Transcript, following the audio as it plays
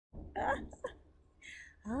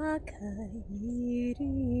아카이린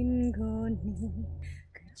거니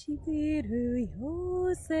그치비를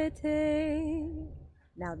요새테.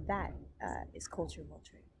 Now that is culture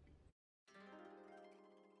vulturing.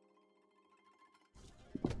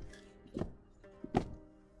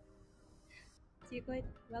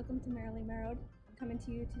 Welcome to Merrily Merrowed. I'm coming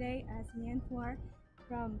to you today as Nan Fuar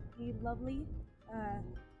from the lovely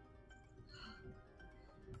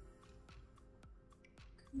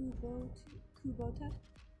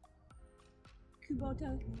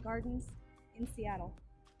Kubota Gardens in Seattle,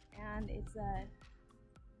 and it's a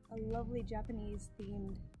lovely Japanese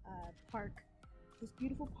themed park. This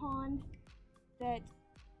beautiful pond that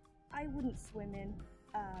I wouldn't swim in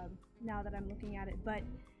now that I'm looking at it, but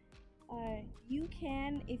you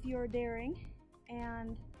can if you're daring,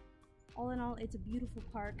 and all in all it's a beautiful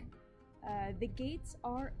park. The gates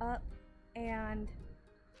are up and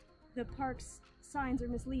the park's signs are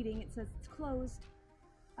misleading. It says it's closed,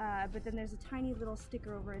 but then there's a tiny little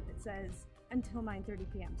sticker over it that says until 9:30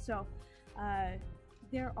 p.m. So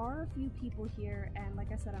there are a few people here, and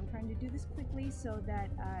like I said, I'm trying to do this quickly so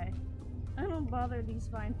that I don't bother these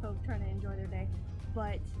fine folk trying to enjoy their day.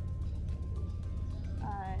 But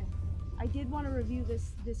I did want to review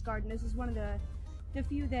this garden. This is one of the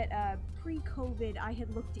few that pre-COVID I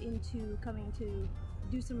had looked into coming to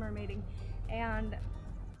do some mermaiding, and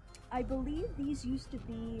I believe these used to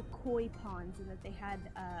be koi ponds and that they had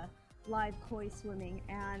live koi swimming,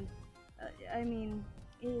 and I mean,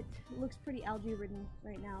 it looks pretty algae ridden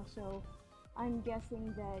right now, so I'm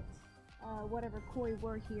guessing that whatever koi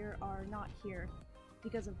were here are not here,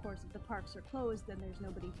 because of course if the parks are closed then there's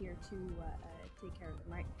nobody here to take care of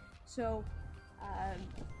them, right? So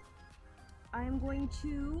I'm going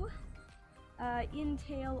to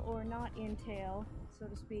entail or not entail, so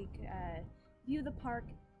to speak, view the park,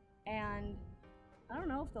 and I don't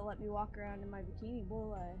know if they'll let me walk around in my bikini.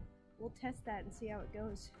 We'll test that and see how it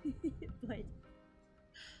goes. But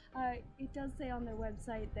it does say on their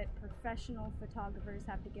website that professional photographers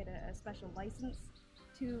have to get a special license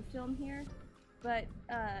to film here, but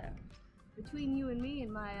between you and me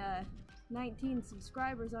and my 19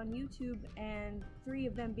 subscribers on YouTube, and 3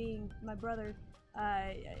 of them being my brother,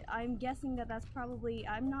 I'm guessing that that's probably,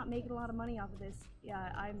 I'm not making a lot of money off of this.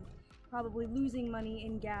 Yeah, I'm probably losing money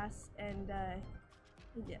in gas and I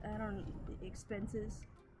don't know, expenses,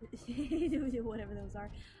 whatever those are,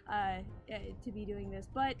 to be doing this.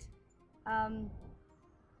 But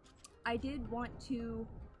I did want to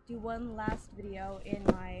do one last video in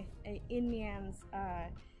my Mian's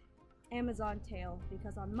Amazon tail,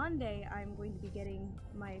 because on Monday I'm going to be getting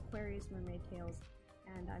my Aquarius mermaid tails,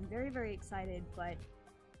 and I'm very, very excited. But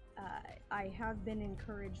I have been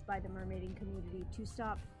encouraged by the mermaiding community to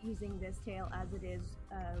stop using this tail, as it is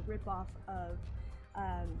a ripoff of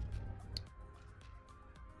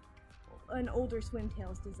an older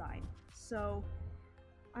swimtail's design. So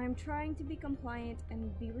I'm trying to be compliant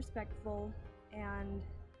and be respectful, and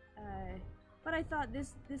but I thought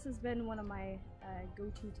this has been one of my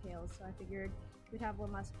go-to tails, so I figured we'd have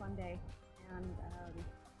one last fun day and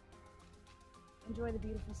enjoy the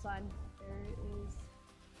beautiful sun. There is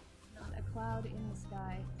not a cloud in the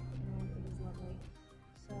sky, and it is lovely.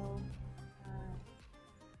 So,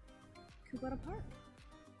 Kubota Park.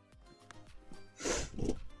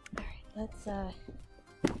 Alright, let's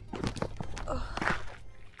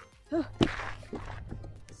the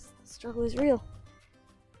struggle is real.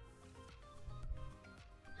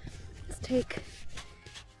 Let's take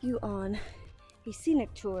you on a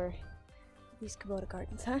scenic tour of these Kubota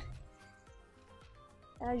Gardens, huh?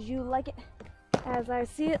 As you like it, as I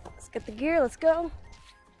see it. Let's get the gear, let's go.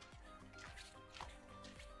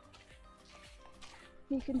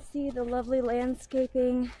 You can see the lovely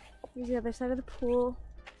landscaping. Here's the other side of the pool.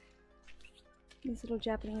 These little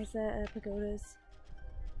Japanese pagodas.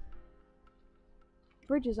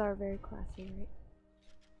 Bridges are very classy, right?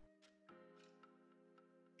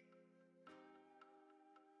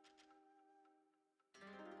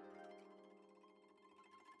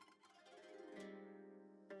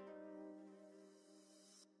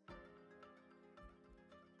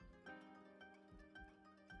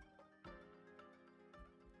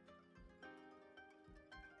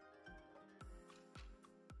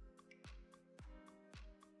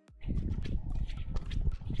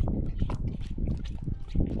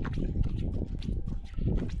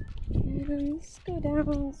 And let's go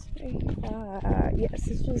down straight. Yes,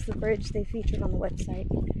 this was the bridge they featured on the website.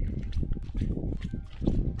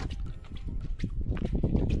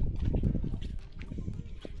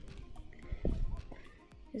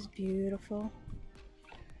 It's beautiful.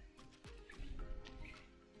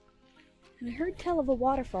 And I heard tell of a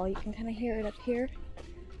waterfall. You can kind of hear it up here.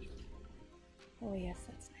 Oh yes,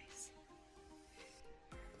 that's nice.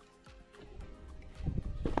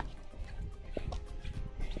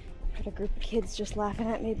 Got a group of kids just laughing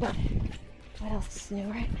at me, but what else is new,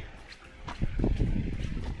 right?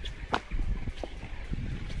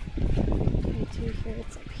 Me too, here,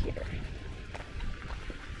 it's up here.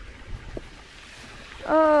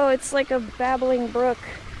 Oh, it's like a babbling brook.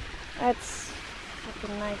 That's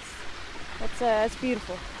fucking nice. That's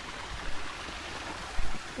beautiful.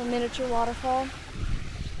 A miniature waterfall.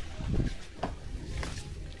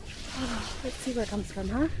 Oh, let's see where it comes from,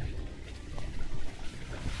 huh?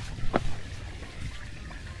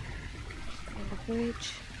 The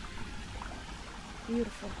bridge.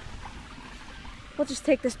 Beautiful. We'll just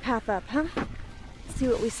take this path up, huh? See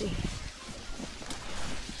what we see.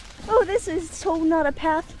 Oh, this is so not a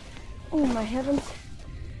path. Oh my heavens.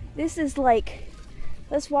 This is like,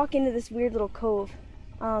 let's walk into this weird little cove.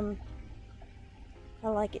 I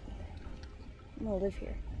like it. I'm gonna live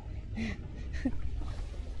here.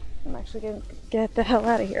 I'm actually gonna get the hell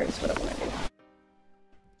out of here is what I want to do.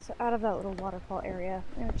 So out of that little waterfall area,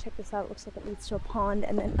 I'm gonna check this out. It looks like it leads to a pond,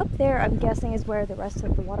 and then up there I'm guessing is where the rest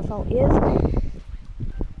of the waterfall is.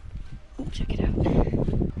 Let's check it out.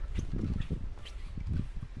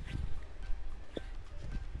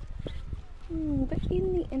 But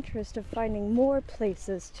in the interest of finding more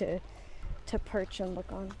places to perch and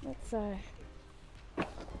look on, let's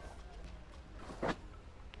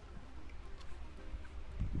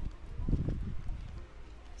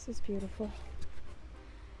this is beautiful.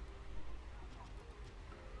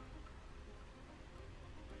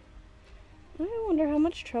 I wonder how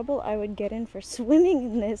much trouble I would get in for swimming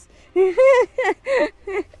in this.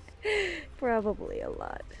 Probably a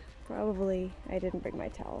lot. Probably I didn't bring my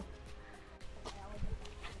towel.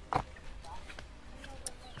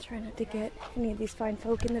 Try not to get any of these fine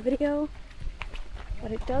folk in the video,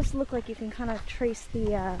 but it does look like you can kind of trace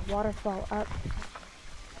the waterfall up.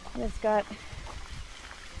 And it's got a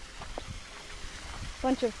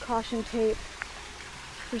bunch of caution tape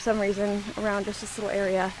for some reason around just this little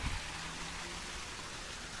area.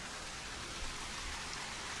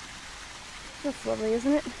 That's lovely,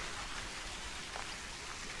 isn't it?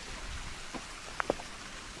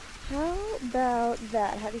 How about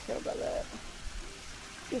that? How do you feel about that?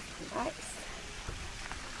 It's nice.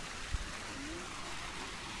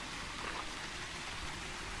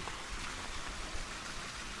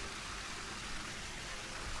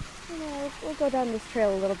 We'll go down this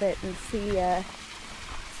trail a little bit and see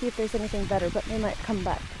if there's anything better, but we might come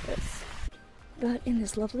back to this. But in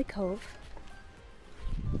this lovely cove,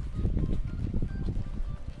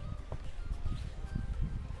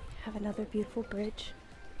 have another beautiful bridge.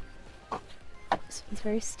 This one's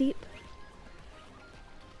very steep.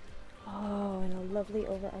 Oh, and a lovely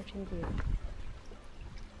overarching view.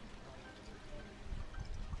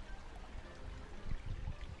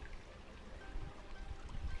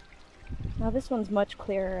 Now this one's much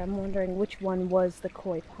clearer. I'm wondering which one was the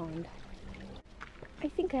koi pond. I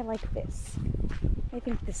think I like this. I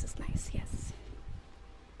think this is nice, yes.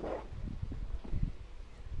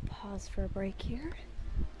 Pause for a break here.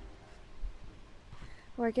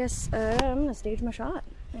 Or I guess I'm gonna stage my shot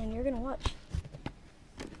and you're gonna watch.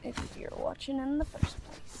 If you're watching in the first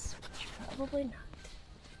place, which probably not.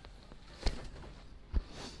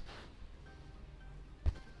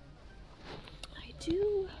 I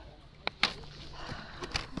do.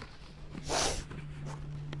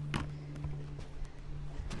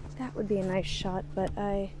 That would be a nice shot, but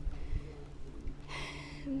I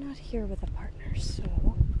am not here with a partner, so.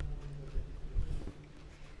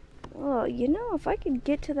 Well, you know, if I could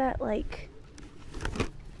get to that, like,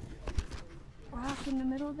 rock in the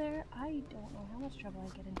middle there, I don't know how much trouble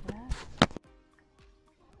I get into that.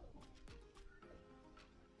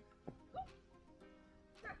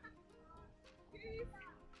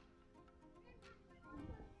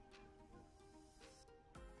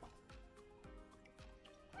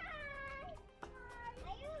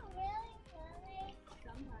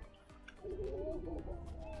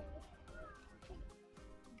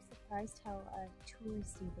 I'm surprised how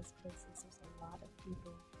touristy this place is. There's a lot of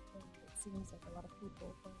people. It seems like a lot of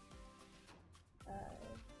people, but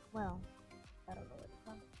well, I don't know where it's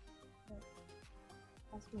from, but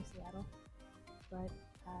that's from Seattle, but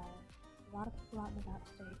a lot of people out and about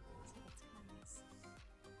today, so that's kind of nice.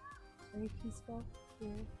 It's very peaceful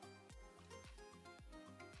here.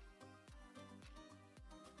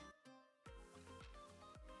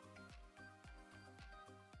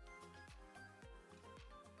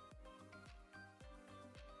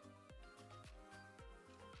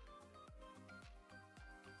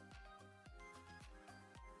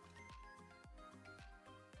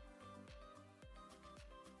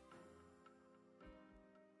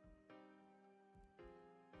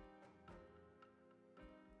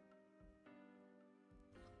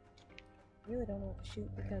 really don't know what to shoot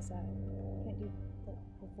because I can't do the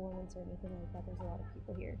performance or anything like that. There's a lot of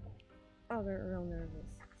people here. Oh, they're real nervous.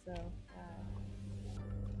 So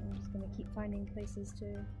I'm just gonna keep finding places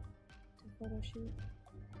to photo shoot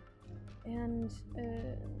and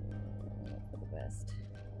hope for the best.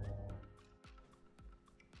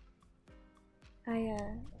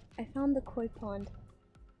 I found the koi pond,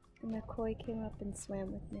 and the koi came up and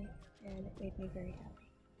swam with me, and it made me very happy.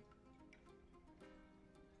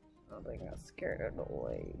 Oh, they got scared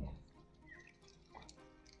away.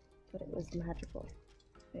 But it was magical,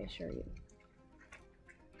 I assure you.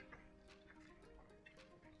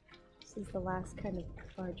 This is the last kind of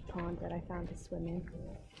large pond that I found to swim in.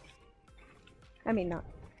 I mean, not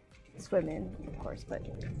swim in, of course, but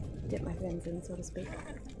dip my fins in, so to speak.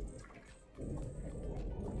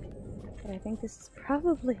 But I think this is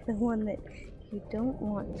probably the one that you don't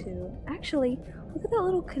want to. Actually, look at that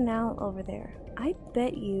little canal over there. I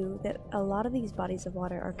bet you that a lot of these bodies of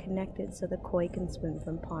water are connected so the koi can swim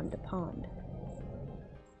from pond to pond.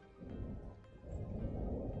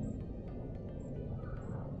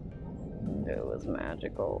 It was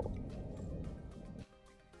magical.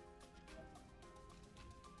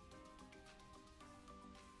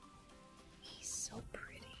 He's so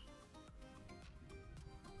pretty.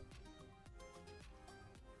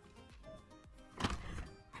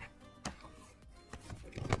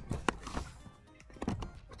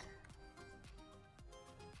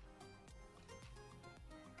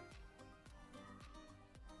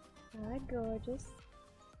 Hi, gorgeous.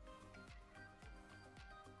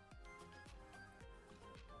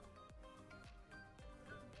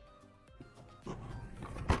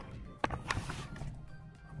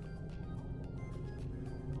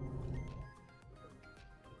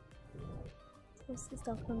 Closest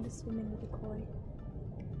I'll come to swimming with a koi.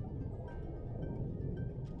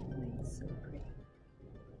 Oh, he's so pretty.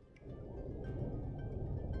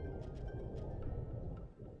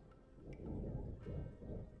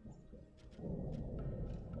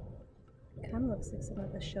 Kind of looks like some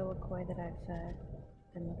of the Showa koi that I've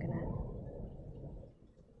been looking at.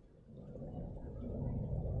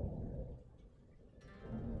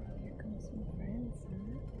 Here comes some friends,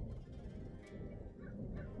 huh?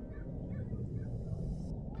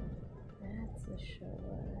 That's a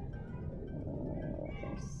Showa. Oh,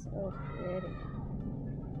 they're so pretty.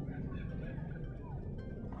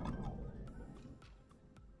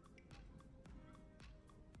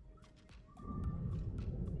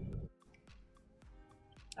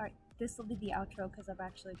 Alright, this will be the outro because I'm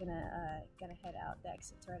actually gonna head out. The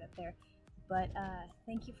exit's right up there. But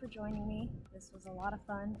thank you for joining me. This was a lot of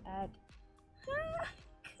fun at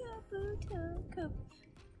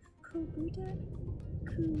Kubota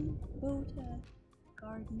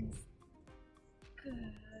Gardens.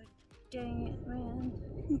 God dang it, man.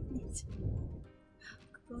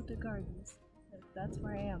 Kubota Gardens. That's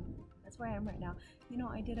where I am. That's where I am right now. You know,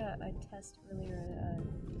 I did a test earlier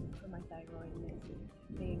for my thyroid, and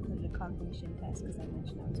they included a cognition test because I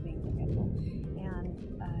mentioned I was being forgetful. And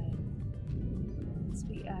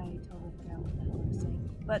I totally forgot what the hell I was saying.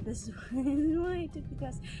 But this is why I took the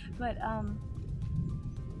test. But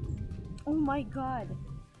oh my god,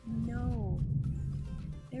 no.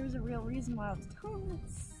 There's a real reason why I was telling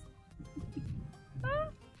this.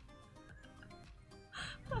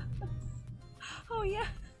 Oh yeah,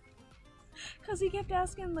 because he kept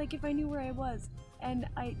asking like if I knew where I was, and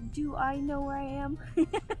I know where I am?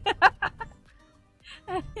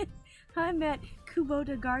 I'm at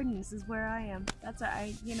Kubota Gardens is where I am. That's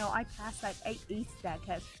I passed that. I aced that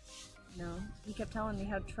test. You know, he kept telling me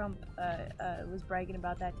how Trump was bragging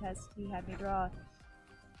about that test. He had me draw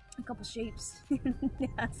a couple shapes. He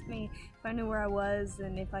asked me if I knew where I was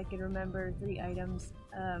and if I could remember 3 items.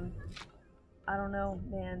 I don't know,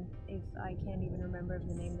 man. If I can't even remember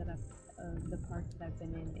the name that the park that I've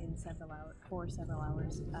been in for several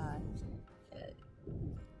hours. Did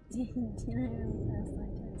I really pass that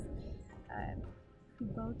test?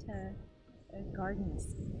 Kubota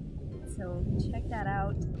Gardens. So check that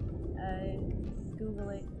out. Google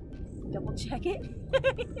it. Double check it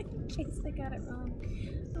in case I got it wrong.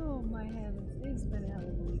 Oh my heavens, it's been a hell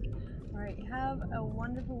of a week. Alright, have a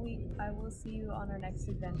wonderful week. I will see you on our next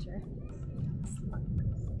adventure.